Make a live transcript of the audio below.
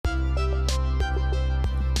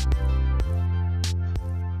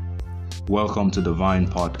Welcome to Divine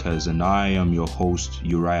Podcast, and I am your host,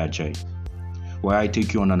 Uriah J, where I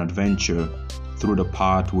take you on an adventure through the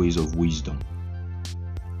pathways of wisdom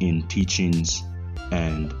in teachings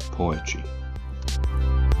and poetry.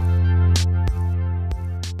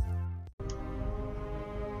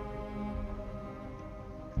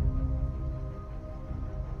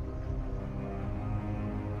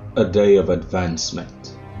 A day of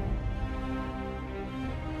advancement.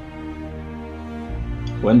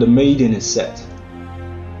 When the maiden is set,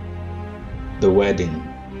 the wedding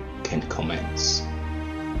can commence.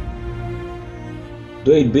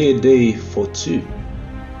 Though it be a day for two,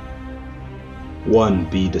 one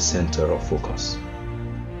be the center of focus.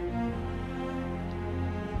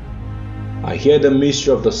 I hear the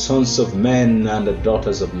mystery of the sons of men and the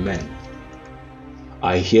daughters of men.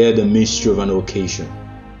 I hear the mystery of an occasion.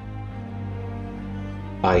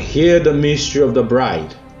 I hear the mystery of the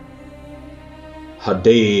bride. Her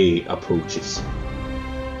day approaches.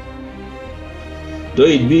 Though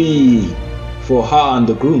it be for her and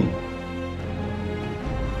the groom,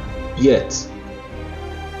 yet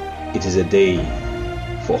it is a day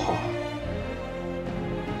for her.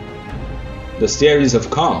 The starings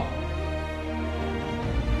have come.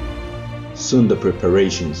 Soon the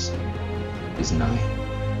preparations is nigh.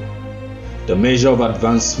 The measure of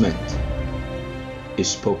advancement is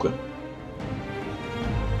spoken.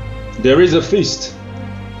 There is a feast,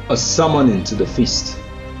 a summoning to the feast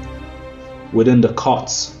within the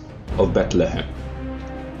courts of Bethlehem.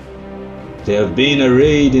 There have been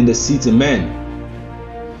arrayed in the city men,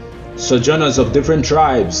 sojourners of different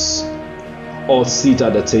tribes, all sit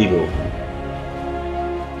at the table.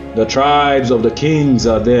 The tribes of the kings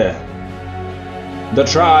are there. The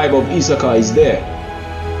tribe of Issachar is there.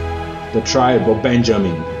 The tribe of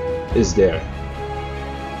Benjamin is there.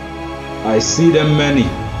 I see them many,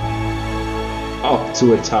 up to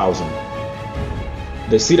 1,000.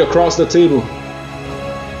 They sit across the table.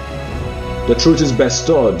 The truth is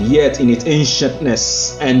bestowed, yet in its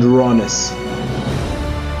ancientness and rawness.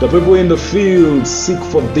 The people in the field seek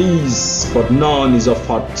for these, but none is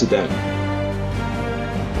offered to them.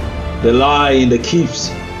 They lie in the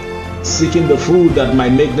caves, seeking the food that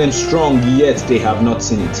might make them strong, yet they have not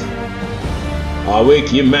seen it.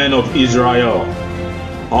 Awake, ye men of Israel!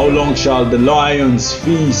 How long shall the lions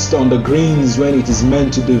feast on the greens when it is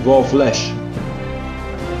meant to devour flesh?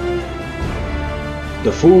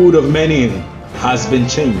 The food of many has been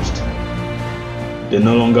changed. They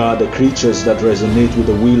no longer are the creatures that resonate with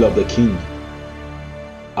the will of the king.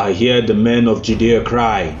 I hear the men of Judea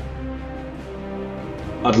cry,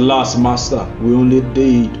 "At last, Master, we only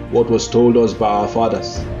did what was told us by our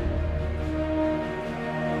fathers."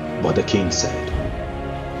 But the king said,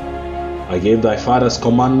 "I gave thy fathers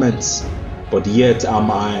commandments, but yet am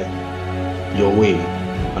I your way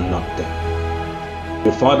and not them.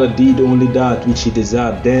 Your father did only that which he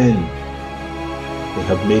desired, then they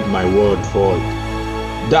have made my word void.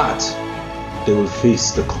 That they will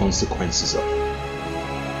face the consequences of.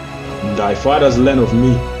 Thy fathers learn of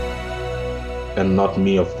me, and not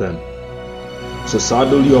me of them. So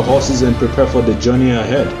saddle your horses and prepare for the journey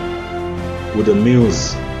ahead with the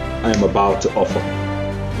meals I am about to offer.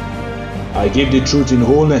 I give the truth in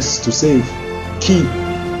wholeness to save, keep,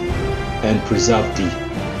 and preserve thee.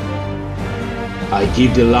 I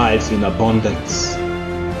give the life in abundance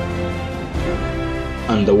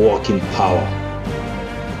and the working power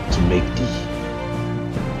to make thee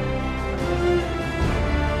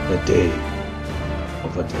the day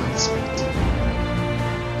of advancement."